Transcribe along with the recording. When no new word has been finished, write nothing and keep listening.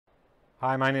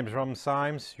Hi, my name is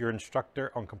Symes, your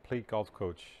instructor on Complete Golf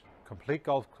Coach. Complete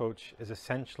Golf Coach is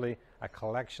essentially a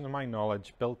collection of my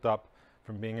knowledge built up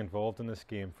from being involved in this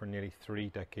game for nearly 3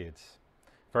 decades.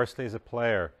 Firstly, as a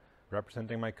player,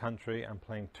 representing my country and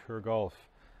playing tour golf.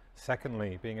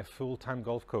 Secondly, being a full-time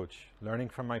golf coach, learning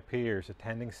from my peers,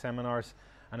 attending seminars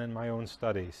and in my own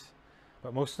studies.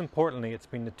 But most importantly, it's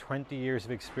been the 20 years of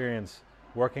experience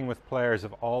working with players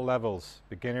of all levels,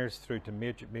 beginners through to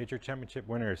major championship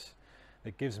winners,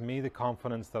 that gives me the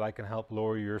confidence that I can help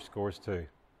lower your scores too.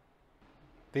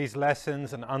 These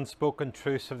lessons and unspoken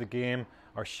truths of the game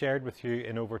are shared with you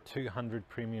in over 200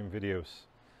 premium videos.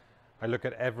 I look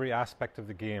at every aspect of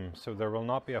the game, so there will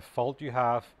not be a fault you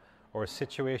have or a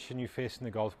situation you face in the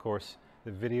golf course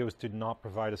the videos do not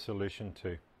provide a solution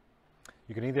to.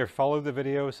 You can either follow the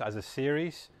videos as a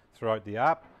series throughout the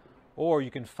app, or you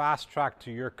can fast track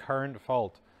to your current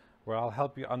fault, where I'll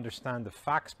help you understand the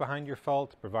facts behind your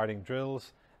fault, providing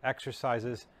drills,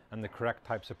 exercises, and the correct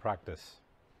types of practice.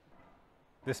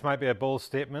 This might be a bold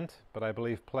statement, but I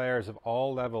believe players of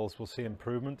all levels will see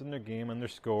improvement in their game and their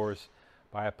scores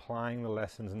by applying the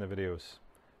lessons in the videos,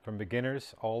 from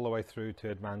beginners all the way through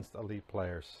to advanced elite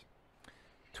players.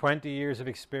 20 years of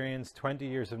experience, 20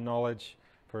 years of knowledge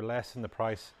for less than the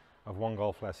price of one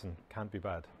golf lesson. Can't be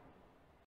bad.